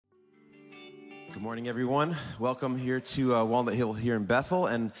Good morning, everyone. Welcome here to Walnut Hill here in Bethel,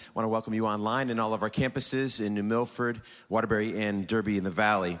 and I want to welcome you online in all of our campuses in New Milford, Waterbury, and Derby in the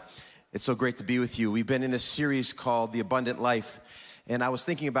Valley. It's so great to be with you. We've been in this series called The Abundant Life, and I was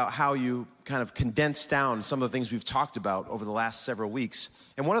thinking about how you kind of condense down some of the things we've talked about over the last several weeks.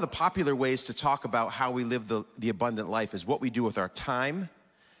 And one of the popular ways to talk about how we live the abundant life is what we do with our time,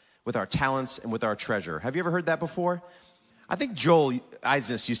 with our talents, and with our treasure. Have you ever heard that before? I think Joel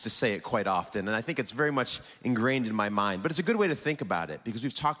Eisnes used to say it quite often, and I think it's very much ingrained in my mind. But it's a good way to think about it, because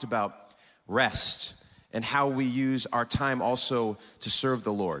we've talked about rest and how we use our time also to serve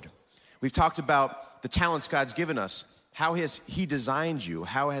the Lord. We've talked about the talents God's given us. How has He designed you?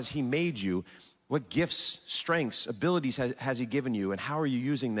 How has He made you? What gifts, strengths, abilities has He given you? And how are you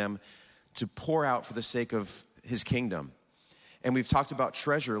using them to pour out for the sake of His kingdom? And we've talked about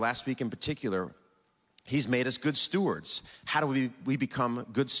treasure last week in particular. He's made us good stewards. How do we become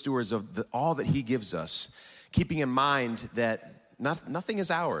good stewards of all that He gives us? Keeping in mind that nothing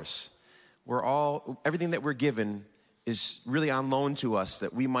is ours. Everything that we're given is really on loan to us,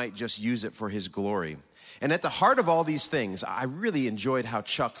 that we might just use it for His glory. And at the heart of all these things, I really enjoyed how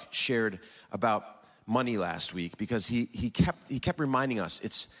Chuck shared about money last week, because he kept reminding us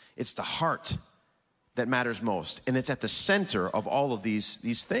it's the heart that matters most. And it's at the center of all of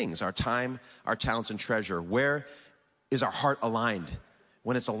these things, our time, our talents, and treasure. Where is our heart aligned?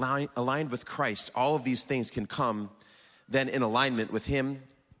 When it's aligned with Christ, all of these things can come then in alignment with Him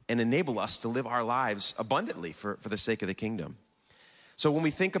and enable us to live our lives abundantly for the sake of the kingdom. So when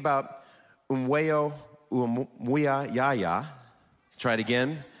we think about umweo uamuya yaya, try it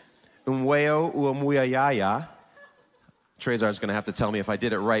again, umweo uamuya yaya, Trezar's going to have to tell me if I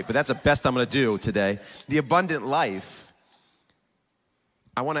did it right, but that's the best I'm going to do today. The abundant life,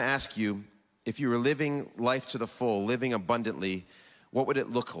 I want to ask you, if you were living life to the full, living abundantly, what would it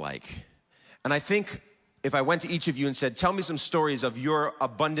look like? And I think if I went to each of you and said, tell me some stories of your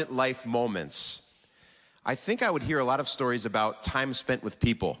abundant life moments, I think I would hear a lot of stories about time spent with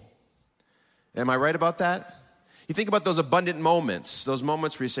people. Am I right about that? You think about those abundant moments, those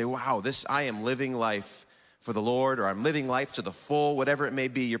moments where you say, wow, I am living life for the Lord, or I'm living life to the full, whatever it may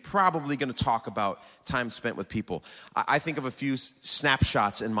be. You're probably going to talk about time spent with people. I think of a few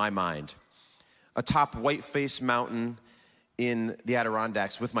snapshots in my mind. Atop Whiteface Mountain in the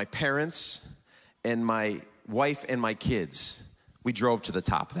Adirondacks with my parents and my wife and my kids. We drove to the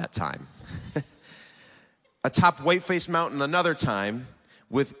top that time. Atop Whiteface Mountain another time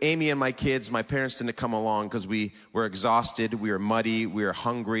with Amy and my kids. My parents didn't come along because we were exhausted, we were muddy, we were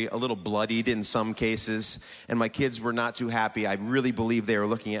hungry, a little bloodied in some cases, and my kids were not too happy. I really believe they were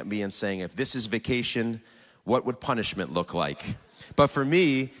looking at me and saying, if this is vacation, what would punishment look like? But for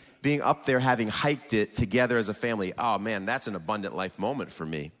me, being up there, having hiked it together as a family, oh man, that's an abundant life moment for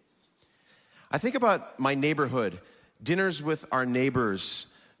me. I think about my neighborhood, dinners with our neighbors,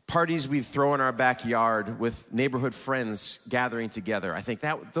 parties we throw in our backyard with neighborhood friends gathering together. I think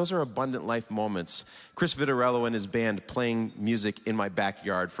those are abundant life moments. Chris Vitarello and his band playing music in my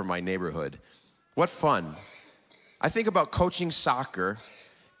backyard for my neighborhood. What fun. I think about coaching soccer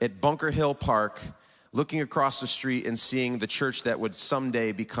at Bunker Hill Park, looking across the street and seeing the church that would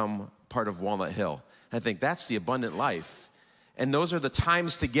someday become part of Walnut Hill. I think that's the abundant life. And those are the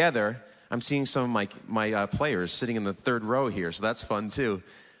times together. I'm seeing some of my players sitting in the third row here, so that's fun too.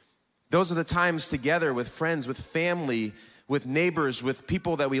 Those are the times together with friends, with family, with neighbors, with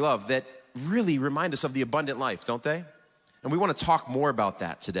people that we love that really remind us of the abundant life, don't they? And we want to talk more about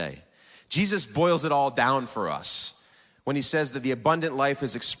that today. Jesus boils it all down for us when He says that the abundant life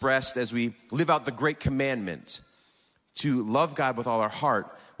is expressed as we live out the great commandment to love God with all our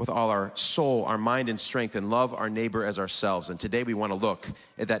heart, with all our soul, our mind, and strength, and love our neighbor as ourselves. And today we want to look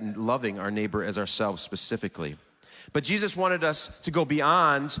at that loving our neighbor as ourselves specifically. But Jesus wanted us to go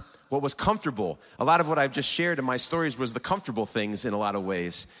beyond what was comfortable. A lot of what I've just shared in my stories was the comfortable things in a lot of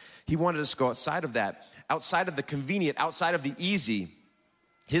ways. He wanted us to go outside of that, outside of the convenient, outside of the easy.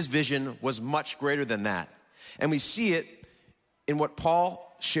 His vision was much greater than that. And we see it in what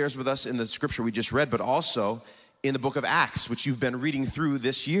Paul shares with us in the scripture we just read, but also in the book of Acts, which you've been reading through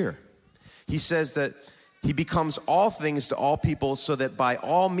this year. He says that He becomes all things to all people so that by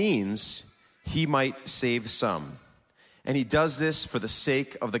all means He might save some. And He does this for the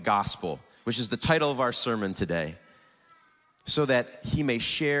sake of the gospel, which is the title of our sermon today, so that He may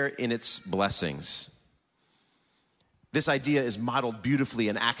share in its blessings. This idea is modeled beautifully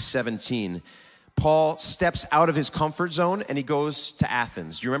in Acts 17. Paul steps out of his comfort zone and he goes to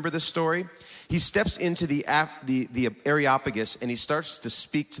Athens. Do you remember this story? He steps into the Areopagus and he starts to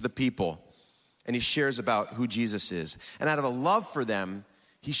speak to the people, and he shares about who Jesus is. And out of a love for them,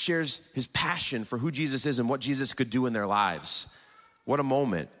 He shares his passion for who Jesus is and what Jesus could do in their lives. What a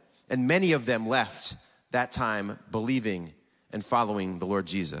moment. And many of them left that time believing and following the Lord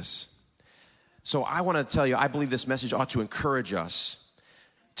Jesus. So I want to tell you, I believe this message ought to encourage us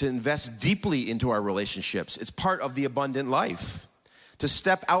to invest deeply into our relationships. It's part of the abundant life. To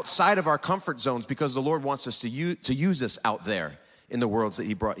step outside of our comfort zones because the Lord wants us to use us out there in the worlds that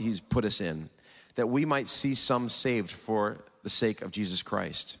he's put us in, that we might see some saved for the sake of Jesus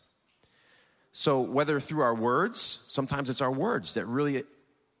Christ. So whether through our words, sometimes it's our words that really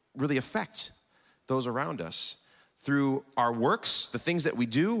affect those around us. Through our works, the things that we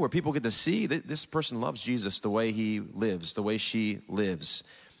do, where people get to see that this person loves Jesus the way he lives, the way she lives.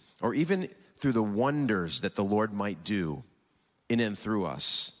 Or even through the wonders that the Lord might do in and through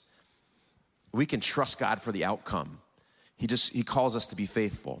us. We can trust God for the outcome. He calls us to be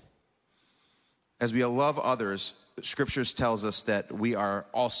faithful. As we love others, Scriptures tells us that we are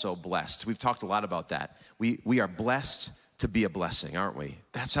also blessed. We've talked a lot about that. We are blessed to be a blessing, aren't we?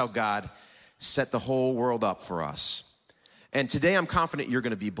 That's how God set the whole world up for us. And today I'm confident you're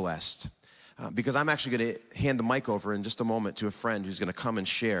going to be blessed because I'm actually going to hand the mic over in just a moment to a friend who's going to come and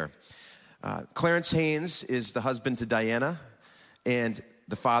share. Clarence Haynes is the husband to Diana and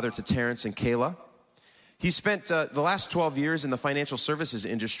the father to Terrence and Kayla. He spent the last 12 years in the financial services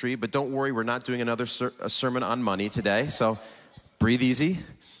industry, but don't worry, we're not doing another sermon on money today, so breathe easy.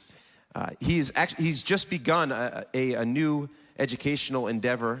 He's just begun a new educational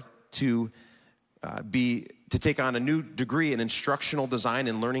endeavor to take on a new degree in instructional design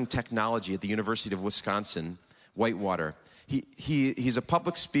and learning technology at the University of Wisconsin, Whitewater. He's a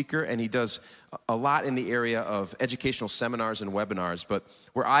public speaker, and he does a lot in the area of educational seminars and webinars. But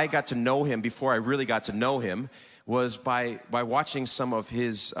where I got to know him before I really got to know him was by watching some of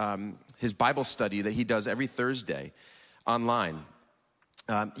his Bible study that he does every Thursday online.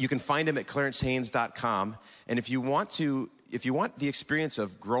 You can find him at clarencehaynes.com. And if you want the experience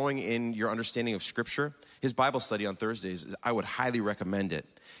of growing in your understanding of Scripture, his Bible study on Thursdays, I would highly recommend it.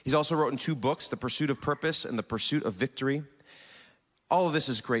 He's also written 2 books, The Pursuit of Purpose and The Pursuit of Victory. All of this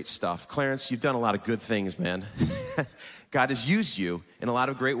is great stuff. Clarence, you've done a lot of good things, man. God has used you in a lot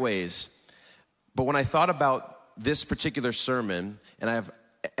of great ways. But when I thought about this particular sermon, and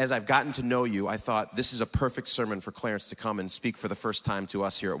as I've gotten to know you, I thought this is a perfect sermon for Clarence to come and speak for the first time to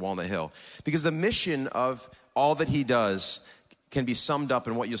us here at Walnut Hill. Because the mission of all that he does can be summed up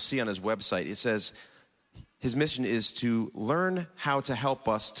in what you'll see on his website. It says his mission is to learn how to help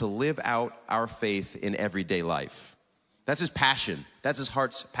us to live out our faith in everyday life. That's his passion. That's his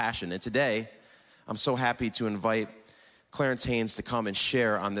heart's passion. And today, I'm so happy to invite Clarence Haynes to come and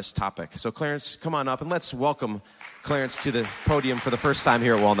share on this topic. So Clarence, come on up and let's welcome Clarence to the podium for the first time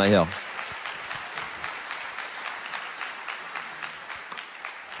here at Walnut Hill.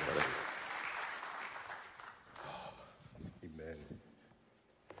 Amen.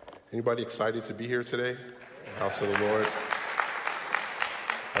 Anybody excited to be here today? House of the Lord.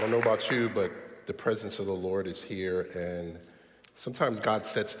 I don't know about you, but the presence of the Lord is here, and sometimes God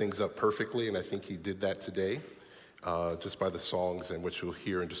sets things up perfectly, and I think he did that today, just by the songs and which you'll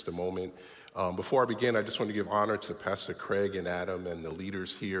hear in just a moment. Before I begin, I just want to give honor to Pastor Craig and Adam and the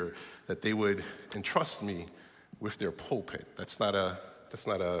leaders here, that they would entrust me with their pulpit. That's not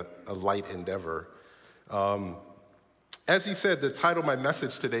a light endeavor. As he said, the title of my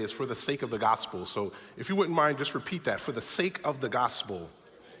message today is For the Sake of the Gospel. So if you wouldn't mind, just repeat that. For the sake of the gospel.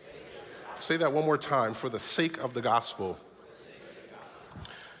 Say that one more time. For the sake of the gospel.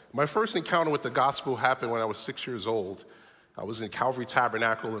 My first encounter with the gospel happened when I was 6 years old. I was in Calvary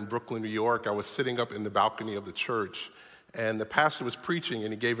Tabernacle in Brooklyn, New York. I was sitting up in the balcony of the church, and the pastor was preaching,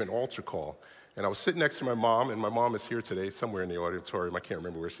 and he gave an altar call. And I was sitting next to my mom, and my mom is here today, somewhere in the auditorium. I can't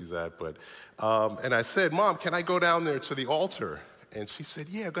remember where she's at, but and I said, "Mom, can I go down there to the altar?" And she said,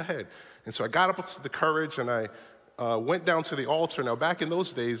 "Yeah, go ahead." And so I got up to the courage, and I went down to the altar. Now, back in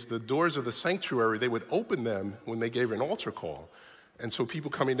those days, the doors of the sanctuary, they would open them when they gave an altar call. And so people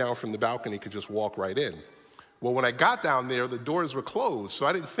coming down from the balcony could just walk right in. Well, when I got down there, the doors were closed. So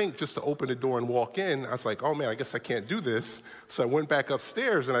I didn't think just to open the door and walk in. I was like, oh man, I guess I can't do this. So I went back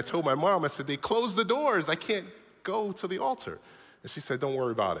upstairs and I told my mom, I said, they closed the doors. I can't go to the altar. And she said, don't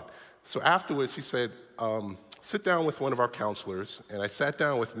worry about it. So afterwards, she said, sit down with one of our counselors. And I sat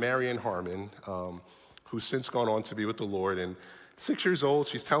down with Marion Harmon, who's since gone on to be with the Lord. And 6 years old,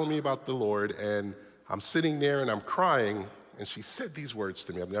 she's telling me about the Lord. And I'm sitting there and I'm crying. And she said these words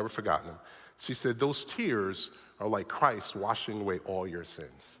to me. I've never forgotten them. She said, those tears are like Christ washing away all your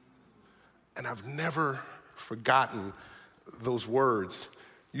sins. And I've never forgotten those words.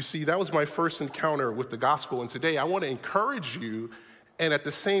 You see, that was my first encounter with the gospel. And today I want to encourage you And at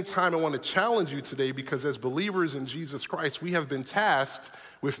the same time, I want to challenge you today because as believers in Jesus Christ, we have been tasked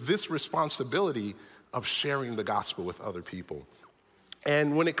with this responsibility of sharing the gospel with other people.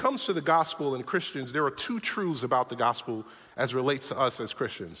 And when it comes to the gospel and Christians, there are two truths about the gospel as relates to us as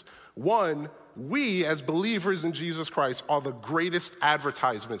Christians. One, we as believers in Jesus Christ are the greatest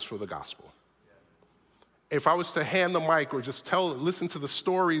advertisements for the gospel. If I was to hand the mic or just listen to the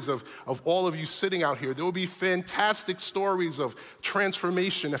stories of all of you sitting out here, there will be fantastic stories of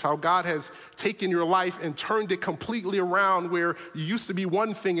transformation of how God has taken your life and turned it completely around where you used to be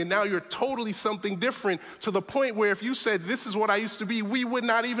one thing and now you're totally something different, to the point where if you said, this is what I used to be, we would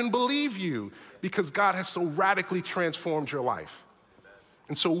not even believe you because God has so radically transformed your life.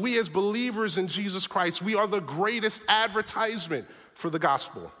 And so we as believers in Jesus Christ, we are the greatest advertisement for the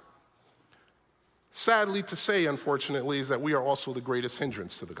gospel. Sadly to say, unfortunately, is that we are also the greatest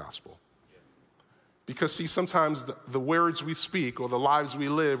hindrance to the gospel. Because, see, sometimes the words we speak or the lives we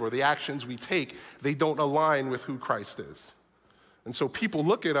live or the actions we take, they don't align with who Christ is. And so people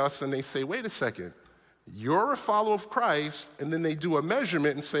look at us and they say, wait a second, you're a follower of Christ, and then they do a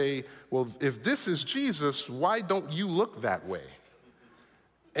measurement and say, well, if this is Jesus, why don't you look that way?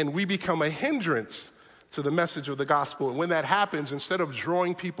 And we become a hindrance to the message of the gospel. And when that happens, instead of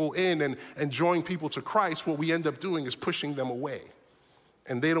drawing people in and drawing people to Christ, what we end up doing is pushing them away.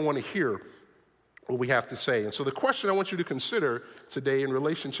 And they don't want to hear what we have to say. And so the question I want you to consider today in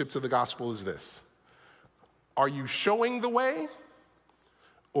relationship to the gospel is this: are you showing the way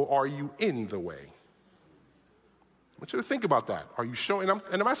or are you in the way? I want you to think about that. Are you showing, and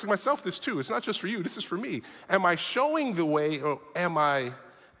I'm asking myself this too, it's not just for you, this is for me. Am I showing the way or am I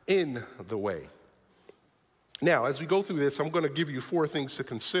in the way? Now, as we go through this, I'm going to give you 4 things to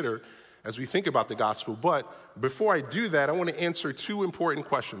consider as we think about the gospel. But before I do that, I want to answer 2 important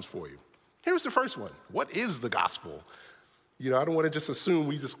questions for you. Here's the first one. What is the gospel? I don't want to just assume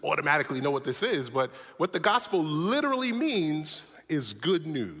we just automatically know what this is, but what the gospel literally means is good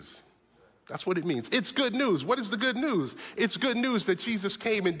news. That's what it means. It's good news. What is the good news? It's good news that Jesus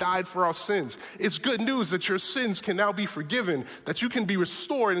came and died for our sins. It's good news that your sins can now be forgiven, that you can be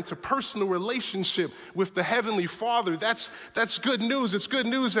restored into personal relationship with the Heavenly Father. That's good news. It's good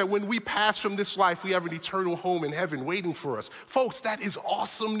news that when we pass from this life, we have an eternal home in heaven waiting for us. Folks, that is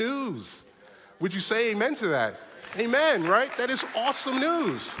awesome news. Would you say amen to that? Amen, right? That is awesome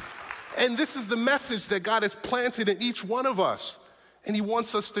news. And this is the message that God has planted in each one of us, and He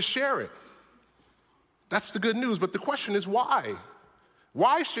wants us to share it. That's the good news, but the question is why?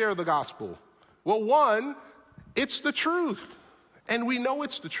 Why share the gospel? Well, one, it's the truth, and we know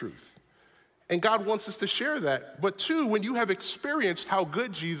it's the truth. And God wants us to share that. But 2, when you have experienced how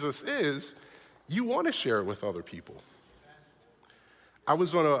good Jesus is, you want to share it with other people. I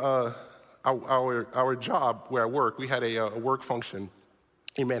was on our job where I work. We had a work function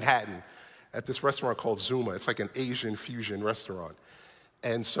in Manhattan at this restaurant called Zuma. It's like an Asian fusion restaurant.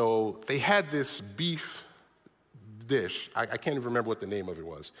 And so they had this beef dish. I can't even remember what the name of it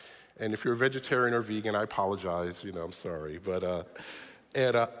was. And if you're a vegetarian or vegan, I apologize. I'm sorry. But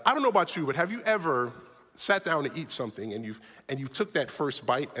I don't know about you, but have you ever sat down to eat something and you took that first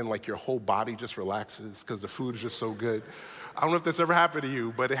bite and like your whole body just relaxes because the food is just so good? I don't know if that's ever happened to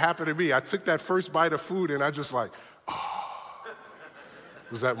you, but it happened to me. I took that first bite of food and I just like, oh,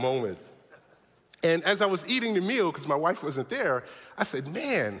 it was that moment. And as I was eating the meal, because my wife wasn't there, I said,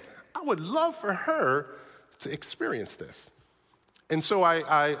 man, I would love for her to experience this. And so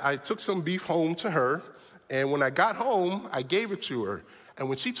I took some beef home to her, and when I got home, I gave it to her. And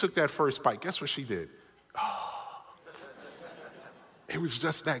when she took that first bite, guess what she did? Oh, it was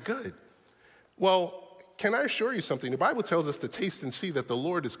just that good. Well, can I assure you something? The Bible tells us to taste and see that the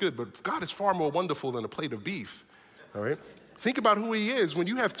Lord is good, but God is far more wonderful than a plate of beef, all right? Think about who He is. When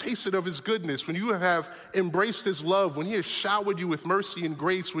you have tasted of His goodness, when you have embraced His love, when He has showered you with mercy and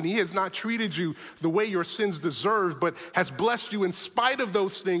grace, when He has not treated you the way your sins deserve, but has blessed you in spite of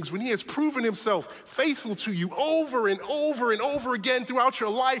those things, when He has proven Himself faithful to you over and over and over again throughout your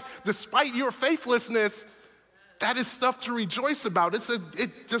life, despite your faithlessness, that is stuff to rejoice about.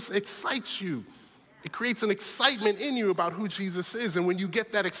 It just excites you. It creates an excitement in you about who Jesus is. And when you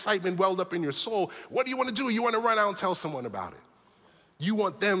get that excitement welled up in your soul, what do you want to do? You want to run out and tell someone about it. You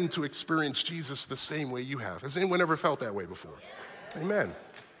want them to experience Jesus the same way you have. Has anyone ever felt that way before? Amen.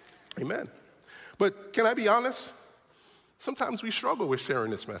 Amen. But can I be honest? Sometimes we struggle with sharing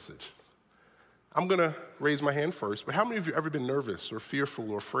this message. I'm going to raise my hand first, but how many of you have ever been nervous or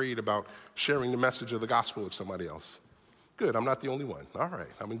fearful or afraid about sharing the message of the gospel with somebody else? Good, I'm not the only one. All right,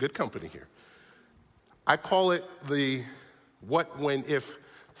 I'm in good company here. I call it the what, when, if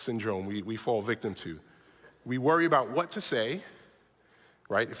syndrome we fall victim to. We worry about what to say,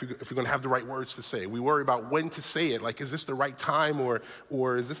 right? If you're going to have the right words to say. We worry about when to say it, like, is this the right time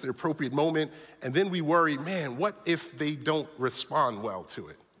or is this the appropriate moment? And then we worry, man, what if they don't respond well to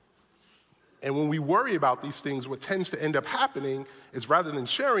it? And when we worry about these things, what tends to end up happening is rather than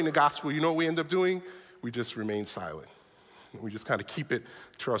sharing the gospel, you know what we end up doing? We just remain silent. We just kind of keep it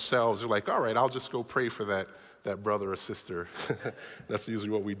to ourselves. We're like, all right, I'll just go pray for that brother or sister. That's usually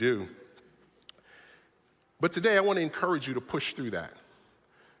what we do. But today I want to encourage you to push through that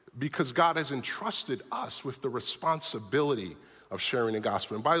because God has entrusted us with the responsibility of sharing the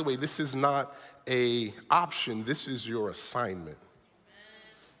gospel. And by the way, this is not an option. This is your assignment.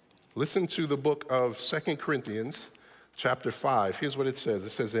 Listen to the book of 2 Corinthians chapter 5. Here's what it says. It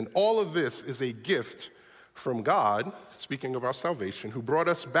says, and all of this is a gift from God, speaking of our salvation, who brought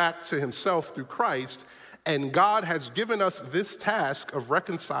us back to himself through Christ, and God has given us this task of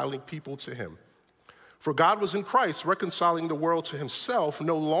reconciling people to him. For God was in Christ reconciling the world to himself,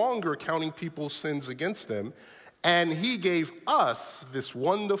 no longer counting people's sins against them, and he gave us this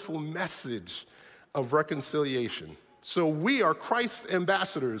wonderful message of reconciliation. So we are Christ's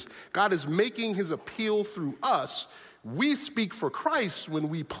ambassadors. God is making his appeal through us. We speak for Christ when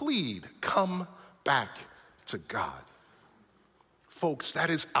we plead, come back to God. Folks, that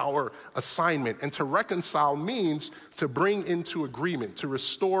is our assignment. And to reconcile means to bring into agreement, to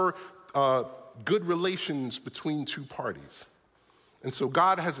restore good relations between two parties. And so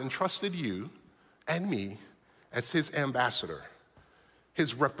God has entrusted you and me as his ambassador,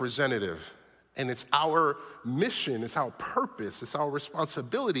 his representative. And it's our mission, it's our purpose, it's our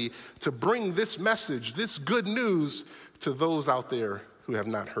responsibility to bring this message, this good news to those out there who have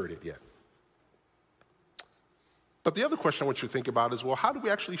not heard it yet. But the other question I want you to think about is, well, how do we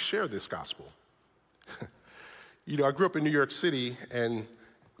actually share this gospel? I grew up in New York City, and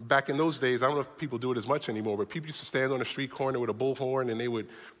back in those days, I don't know if people do it as much anymore, but people used to stand on a street corner with a bullhorn and they would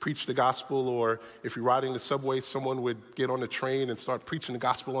preach the gospel, or if you're riding the subway, someone would get on the train and start preaching the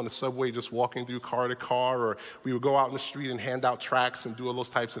gospel on the subway, just walking through car to car, or we would go out in the street and hand out tracts and do all those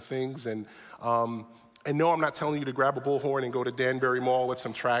types of things. And no, I'm not telling you to grab a bullhorn and go to Danbury Mall with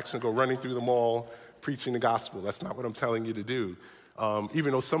some tracts and go running through the mall preaching the gospel. That's not what I'm telling you to do.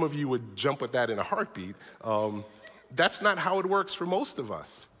 Even though some of you would jump at that in a heartbeat, that's not how it works for most of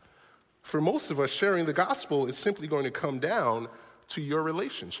us. For most of us, sharing the gospel is simply going to come down to your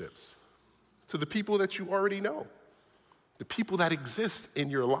relationships, to the people that you already know, the people that exist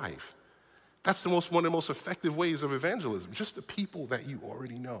in your life. That's one of the most effective ways of evangelism, just the people that you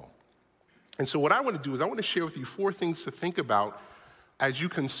already know. And so what I want to do is I want to share with you 4 things to think about as you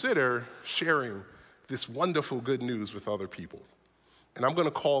consider sharing this wonderful good news with other people. And I'm going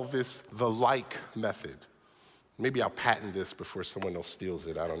to call this the like method. Maybe I'll patent this before someone else steals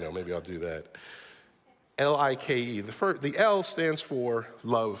it. I don't know. Maybe I'll do that. L-I-K-E. The L stands for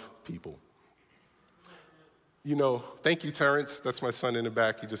love people. Thank you, Terrence. That's my son in the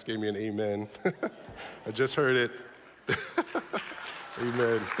back. He just gave me an amen. I just heard it.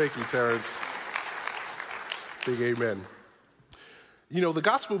 Amen. Thank you, Terrence. Big amen. The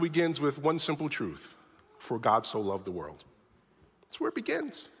gospel begins with one simple truth. For God so loved the world. That's where it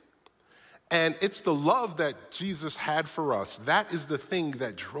begins. And it's the love that Jesus had for us. That is the thing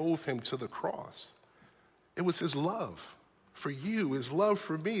that drove him to the cross. It was his love for you, his love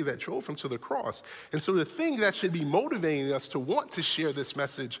for me that drove him to the cross. And so the thing that should be motivating us to want to share this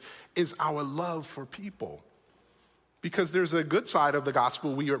message is our love for people. Because there's a good side of the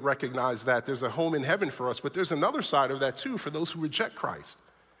gospel. We recognize that there's a home in heaven for us, but there's another side of that too for those who reject Christ.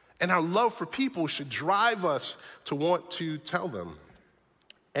 And our love for people should drive us to want to tell them.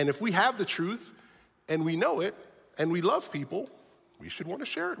 And if we have the truth and we know it and we love people, we should want to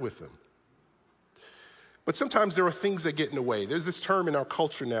share it with them. But sometimes there are things that get in the way. There's this term in our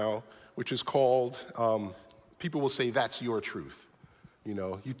culture now which is called, people will say, that's your truth.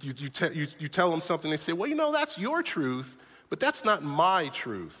 You tell them something, they say, well, that's your truth, but that's not my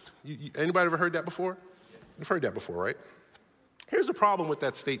truth. Anybody ever heard that before? You've heard that before, right? Here's the problem with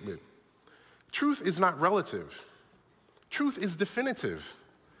that statement. Truth is not relative. Truth is definitive.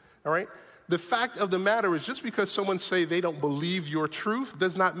 All right? The fact of the matter is just because someone say they don't believe your truth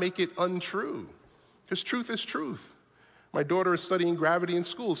does not make it untrue. Because truth is truth. My daughter is studying gravity in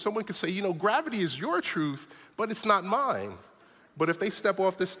school. Someone could say, gravity is your truth, but it's not mine. But if they step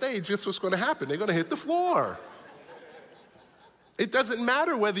off the stage, guess what's going to happen? They're going to hit the floor. It doesn't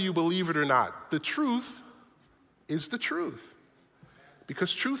matter whether you believe it or not. The truth is the truth.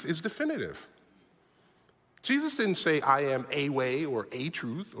 Because truth is definitive. Jesus didn't say, I am a way or a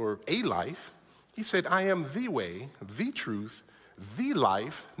truth or a life. He said, I am the way, the truth, the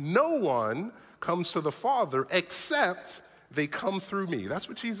life. No one comes to the Father except they come through me. That's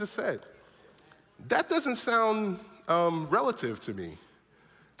what Jesus said. That doesn't sound relative to me.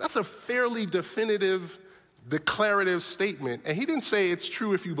 That's a fairly definitive, declarative statement. And he didn't say it's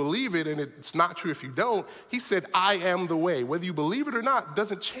true if you believe it and it's not true if you don't. He said, I am the way. Whether you believe it or not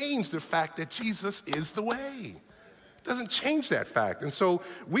doesn't change the fact that Jesus is the way. It doesn't change that fact. And so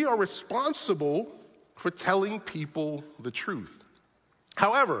we are responsible for telling people the truth.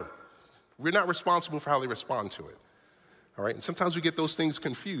 However, we're not responsible for how they respond to it. All right? And sometimes we get those things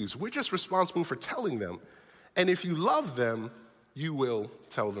confused. We're just responsible for telling them. And if you love them, you will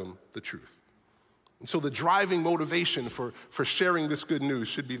tell them the truth. And so the driving motivation for sharing this good news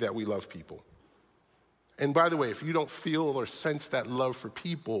should be that we love people. And by the way, if you don't feel or sense that love for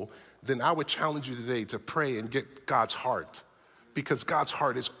people, then I would challenge you today to pray and get God's heart. Because God's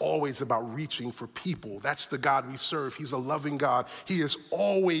heart is always about reaching for people. That's the God we serve. He's a loving God. He is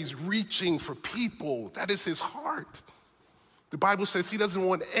always reaching for people. That is his heart. The Bible says he doesn't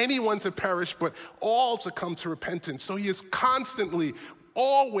want anyone to perish, but all to come to repentance. So he is constantly,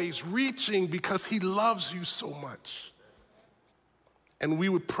 always reaching because he loves you so much. And we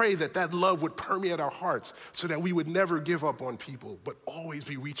would pray that that love would permeate our hearts so that we would never give up on people, but always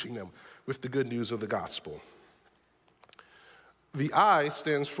be reaching them with the good news of the gospel. The I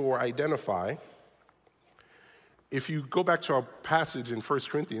stands for identify. If you go back to our passage in 1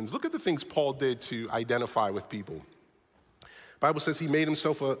 Corinthians, look at the things Paul did to identify with people. The Bible says he made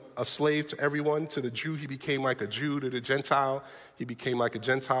himself a slave to everyone. To the Jew, he became like a Jew. To the Gentile, he became like a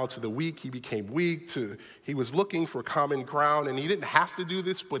Gentile. To the weak, he became weak. He was looking for common ground, and he didn't have to do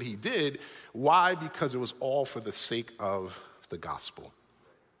this, but he did. Why? Because it was all for the sake of the gospel.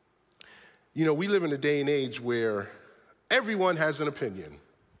 You know, we live in a day and age where everyone has an opinion.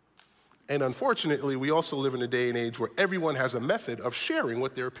 And unfortunately, we also live in a day and age where everyone has a method of sharing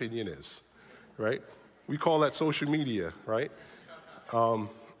what their opinion is, right? We call that social media, right?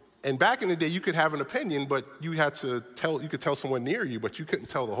 And back in the day, you could have an opinion, but you could tell someone near you, but you couldn't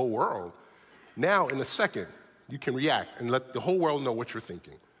tell the whole world. Now, in a second, you can react and let the whole world know what you're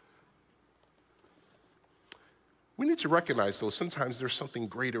thinking. We need to recognize, though, sometimes there's something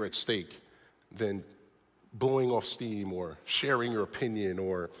greater at stake than blowing off steam or sharing your opinion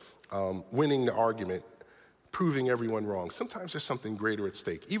or winning the argument, proving everyone wrong. Sometimes there's something greater at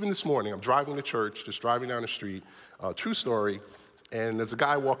stake. Even this morning, I'm driving to church, just driving down the street, true story, and there's a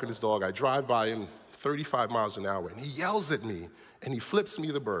guy walking his dog. I drive by him 35 miles an hour, and he yells at me, and he flips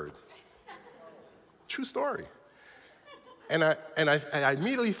me the bird. True story. And I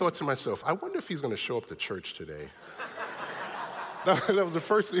immediately thought to myself, I wonder if he's going to show up to church today. That was the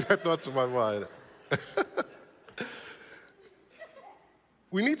first thing I thought to my mind.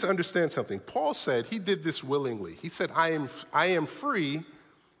 We need to understand something. Paul said he did this willingly. He said, I am free.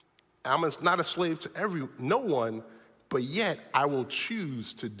 I'm not a slave to no one, but yet I will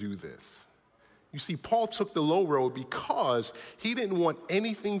choose to do this. You see, Paul took the low road because he didn't want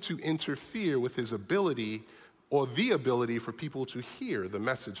anything to interfere with his ability or the ability for people to hear the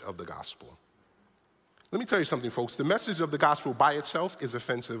message of the gospel. Let me tell you something, folks. The message of the gospel by itself is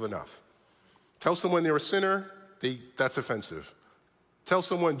offensive enough. Tell someone they're a sinner, that's offensive. Tell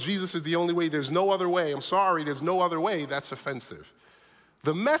someone Jesus is the only way, there's no other way, I'm sorry, there's no other way, that's offensive.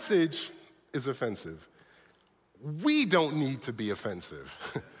 The message is offensive. We don't need to be offensive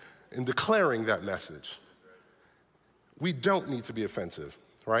in declaring that message. We don't need to be offensive,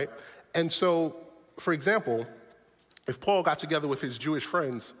 right? And so, for example, if Paul got together with his Jewish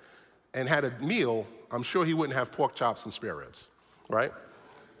friends and had a meal, I'm sure he wouldn't have pork chops and spare ribs, right?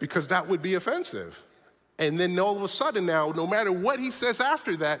 Because that would be offensive. And then all of a sudden now, no matter what he says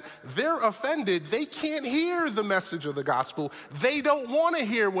after that, they're offended. They can't hear the message of the gospel. They don't want to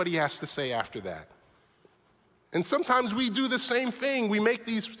hear what he has to say after that. And sometimes we do the same thing.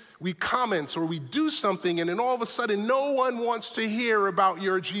 We comments or we do something, and then all of a sudden no one wants to hear about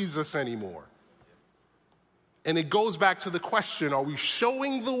your Jesus anymore. And it goes back to the question, are we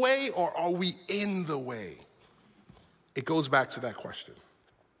showing the way or are we in the way? It goes back to that question.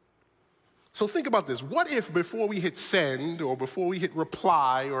 So think about this. What if before we hit send or before we hit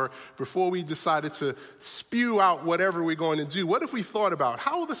reply or before we decided to spew out whatever we're going to do, what if we thought about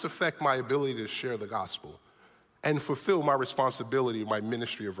how will this affect my ability to share the gospel and fulfill my responsibility, my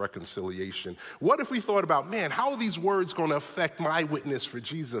ministry of reconciliation? What if we thought about, man, how are these words going to affect my witness for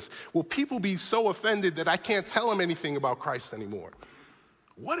Jesus? Will people be so offended that I can't tell them anything about Christ anymore?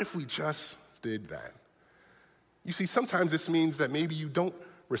 What if we just did that? You see, sometimes this means that maybe you don't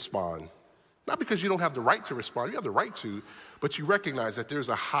respond. Not because you don't have the right to respond, you have the right to, but you recognize that there's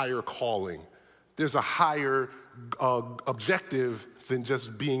a higher calling. There's a higher objective than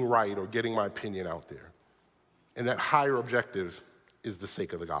just being right or getting my opinion out there. And that higher objective is the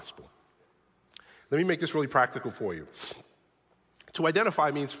sake of the gospel. Let me make this really practical for you. To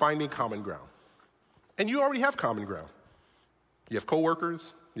identify means finding common ground. And you already have common ground. You have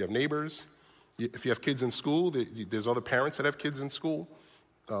coworkers, you have neighbors. If you have kids in school, there's other parents that have kids in school.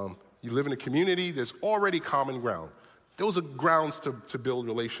 You live in a community, there's already common ground. Those are grounds to build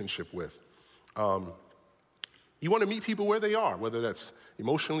relationship with. You want to meet people where they are, whether that's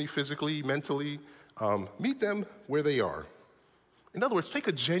emotionally, physically, mentally. Meet them where they are. In other words, take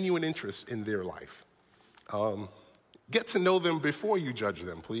a genuine interest in their life. Get to know them before you judge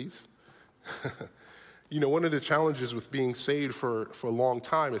them, please. One of the challenges with being saved for a long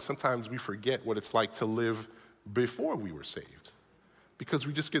time is sometimes we forget what it's like to live before we were saved. Because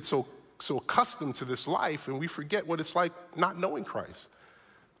we just get so accustomed to this life and we forget what it's like not knowing Christ.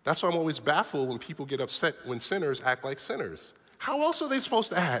 That's why I'm always baffled when people get upset when sinners act like sinners. How else are they supposed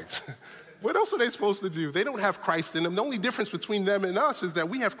to act? What else are they supposed to do? They don't have Christ in them. The only difference between them and us is that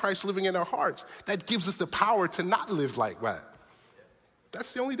we have Christ living in our hearts. That gives us the power to not live like that.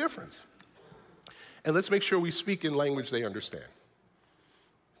 That's the only difference. And let's make sure we speak in language they understand.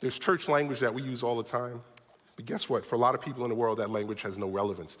 There's church language that we use all the time. But guess what? For a lot of people in the world, that language has no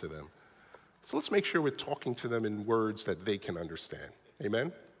relevance to them. So let's make sure we're talking to them in words that they can understand.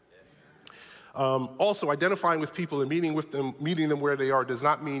 Amen? Also, identifying with people and meeting them where they are does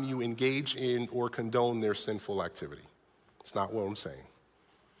not mean you engage in or condone their sinful activity. It's not what I'm saying.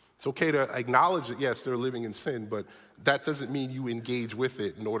 It's okay to acknowledge that, yes, they're living in sin, but that doesn't mean you engage with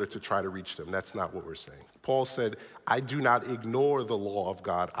it in order to try to reach them. That's not what we're saying. Paul said, I do not ignore the law of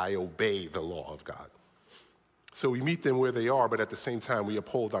God, I obey the law of God. So we meet them where they are, but at the same time, we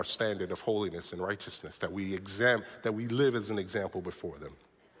uphold our standard of holiness and righteousness, that we live as an example before them.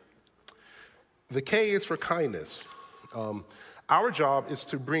 The K is for kindness. Our job is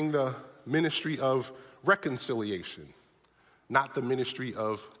to bring the ministry of reconciliation, not the ministry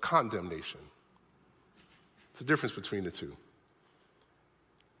of condemnation. It's the difference between the two.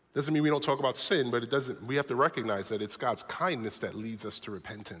 Doesn't mean we don't talk about sin, but we have to recognize that it's God's kindness that leads us to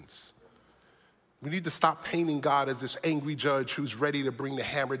repentance. We need to stop painting God as this angry judge who's ready to bring the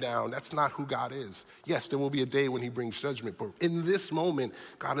hammer down. That's not who God is. Yes, there will be a day when he brings judgment, but in this moment,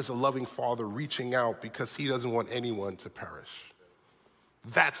 God is a loving father reaching out because he doesn't want anyone to perish.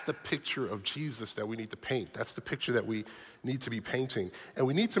 That's the picture of Jesus that we need to paint. That's the picture that we need to be painting. And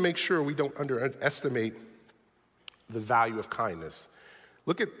we need to make sure we don't underestimate the value of kindness.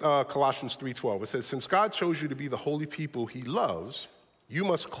 Look at Colossians 3:12. It says, since God chose you to be the holy people he loves, you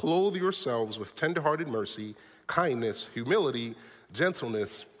must clothe yourselves with tenderhearted mercy, kindness, humility,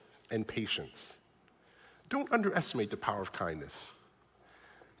 gentleness, and patience. Don't underestimate the power of kindness.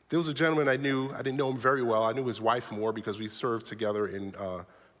 There was a gentleman I didn't know him very well. I knew his wife more because we served together in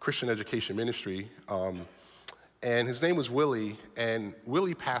Christian education ministry. And his name was Willie, and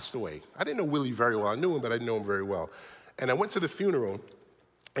Willie passed away. I didn't know Willie very well. I knew him, but I didn't know him very well. And I went to the funeral,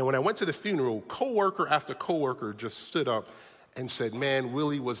 and when I went to the funeral, coworker after coworker just stood up and said, man,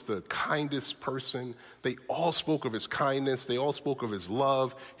 Willie was the kindest person. They all spoke of his kindness. They all spoke of his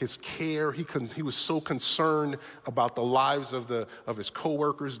love, his care. He was so concerned about the lives of his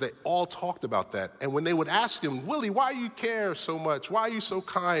coworkers. They all talked about that. And when they would ask him, Willie, why do you care so much? Why are you so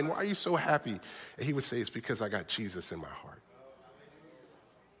kind? Why are you so happy? And he would say, it's because I got Jesus in my heart.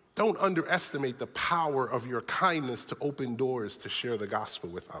 Don't underestimate the power of your kindness to open doors to share the gospel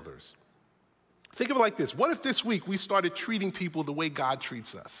with others. Think of it like this. What if this week we started treating people the way God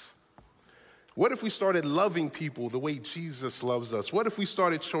treats us? What if we started loving people the way Jesus loves us? What if we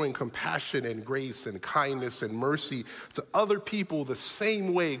started showing compassion and grace and kindness and mercy to other people the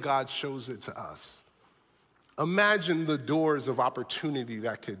same way God shows it to us? Imagine the doors of opportunity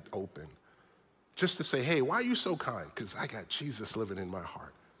that could open. Just to say, hey, why are you so kind? Because I got Jesus living in my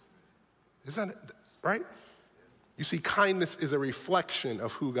heart. Isn't that right? You see, kindness is a reflection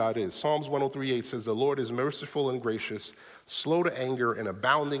of who God is. Psalms 103:8 says, the Lord is merciful and gracious, slow to anger, and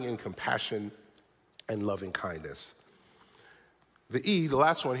abounding in compassion and loving kindness. The E, the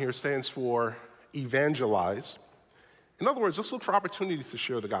last one here, stands for evangelize. In other words, let's look for opportunities to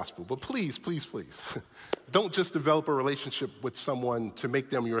share the gospel. But please, please, please, don't just develop a relationship with someone to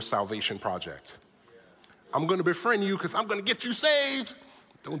make them your salvation project. I'm going to befriend you because I'm going to get you saved.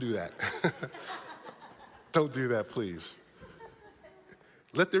 Don't do that. Don't do that, please.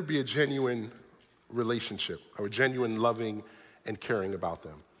 Let there be a genuine relationship or a genuine loving and caring about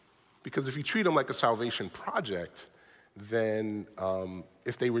them. Because if you treat them like a salvation project, then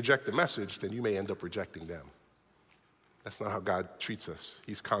if they reject the message, then you may end up rejecting them. That's not how God treats us.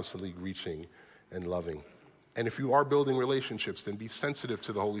 He's constantly reaching and loving. And if you are building relationships, then be sensitive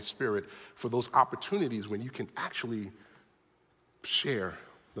to the Holy Spirit for those opportunities when you can actually share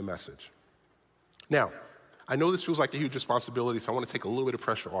the message. Now, I know this feels like a huge responsibility, so I want to take a little bit of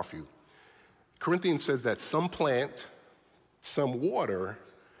pressure off you. Corinthians says that some plant, some water,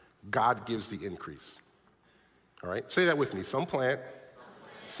 God gives the increase. All right? Say that with me. Some plant,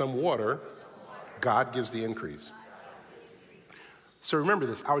 some water, God gives the increase. So remember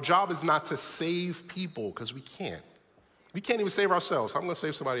this. Our job is not to save people, because we can't. We can't even save ourselves. I'm going to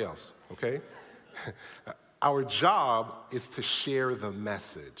save somebody else, okay? Our job is to share the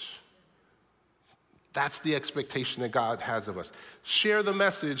message. That's the expectation that God has of us. Share the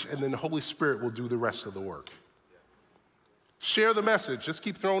message, and then the Holy Spirit will do the rest of the work. Share the message. Just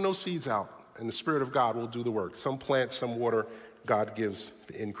keep throwing those seeds out, and the Spirit of God will do the work. Some plant, some water, God gives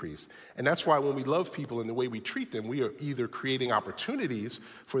the increase. And that's why when we love people and the way we treat them, we are either creating opportunities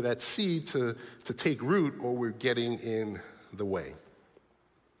for that seed to take root, or we're getting in the way.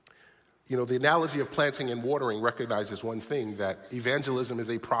 You know, the analogy of planting and watering recognizes one thing, that evangelism is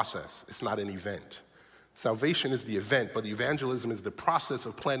a process. It's not an event. Salvation is the event, but evangelism is the process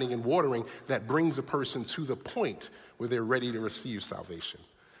of planting and watering that brings a person to the point where they're ready to receive salvation.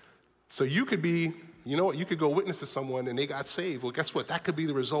 So you could be, you know what, you could go witness to someone and they got saved. Well, guess what? That could be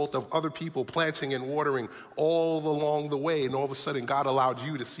the result of other people planting and watering all along the way, and all of a sudden God allowed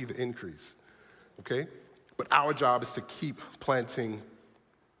you to see the increase, okay? But our job is to keep planting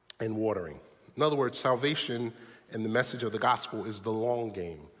and watering. In other words, salvation and the message of the gospel is the long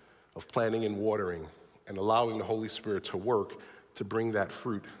game of planting and watering and allowing the Holy Spirit to work to bring that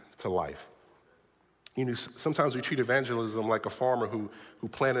fruit to life. You know, sometimes we treat evangelism like a farmer who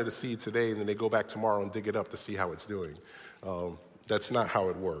planted a seed today and then they go back tomorrow and dig it up to see how it's doing. That's not how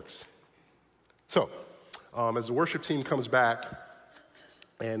it works. So, as the worship team comes back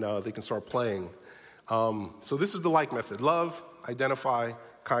and they can start playing, so this is the like method: love, identify,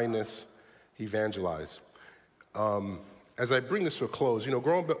 kindness, evangelize. As I bring this to a close, you know,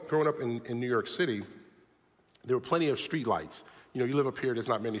 growing up in New York City, there were plenty of street lights. You know, you live up here, there's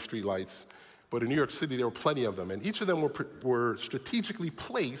not many street lights. But in New York City, there were plenty of them. And each of them were strategically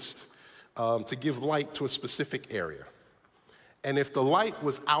placed to give light to a specific area. And if the light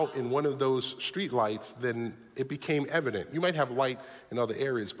was out in one of those street lights, then it became evident. You might have light in other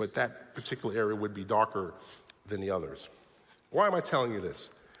areas, but that particular area would be darker than the others. Why am I telling you this?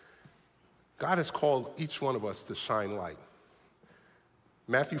 God has called each one of us to shine light.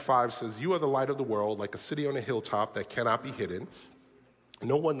 Matthew 5 says, "You are the light of the world, like a city on a hilltop that cannot be hidden.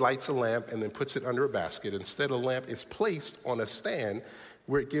 No one lights a lamp and then puts it under a basket. Instead, a lamp is placed on a stand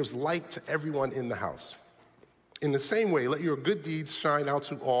where it gives light to everyone in the house. In the same way, let your good deeds shine out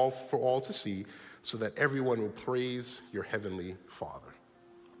to all for all to see, so that everyone will praise your heavenly Father."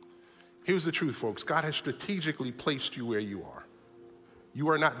 Here's the truth, folks. God has strategically placed you where you are. You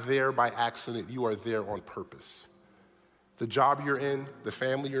are not there by accident. You are there on purpose. The job you're in, the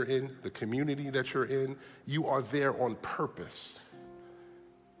family you're in, the community that you're in, you are there on purpose.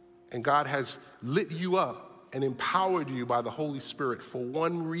 And God has lit you up and empowered you by the Holy Spirit for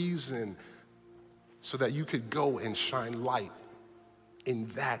one reason, so that you could go and shine light in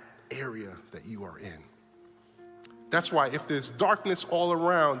that area that you are in. That's why if there's darkness all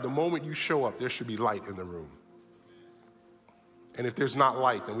around, the moment you show up, there should be light in the room. And if there's not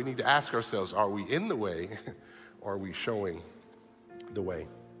light, then we need to ask ourselves, are we in the way, or are we showing the way?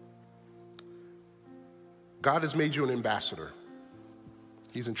 God has made you an ambassador.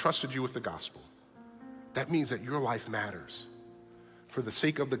 He's entrusted you with the gospel. That means that your life matters. For the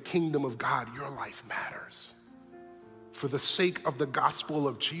sake of the kingdom of God, your life matters. For the sake of the gospel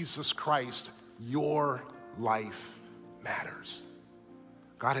of Jesus Christ, your life matters.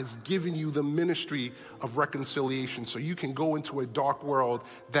 God has given you the ministry of reconciliation so you can go into a dark world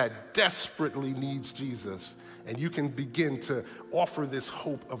that desperately needs Jesus, and you can begin to offer this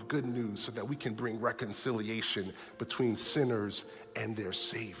hope of good news so that we can bring reconciliation between sinners and their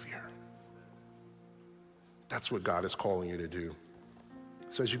Savior. That's what God is calling you to do.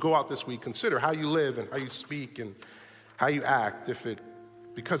 So as you go out this week, consider how you live and how you speak and how you act,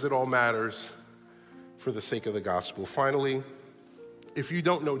 because it all matters for the sake of the gospel. Finally, if you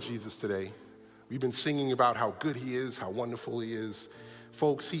don't know Jesus today, we've been singing about how good he is, how wonderful he is.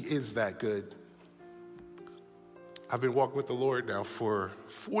 Folks, he is that good. I've been walking with the Lord now for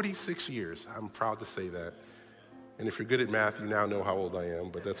 46 years. I'm proud to say that. And if you're good at math, you now know how old I am,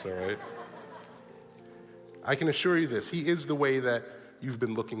 but that's all right. I can assure you this: he is the way that you've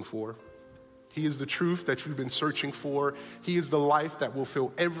been looking for. He is the truth that you've been searching for. He is the life that will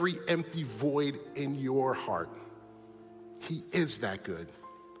fill every empty void in your heart. He is that good.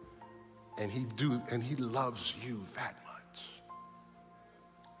 and he loves you that much.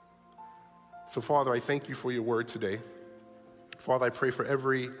 So, Father, I thank you for your word today. Father, I pray for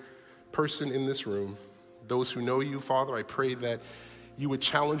every person in this room, those who know you, Father, I pray that you would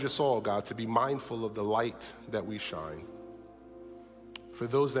challenge us all, God, to be mindful of the light that we shine. For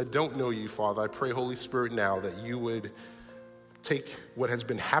those that don't know you, Father, I pray, Holy Spirit, now that you would take what has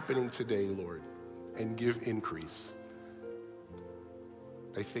been happening today, Lord, and give increase.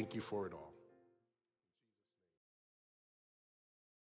 I thank you for it all.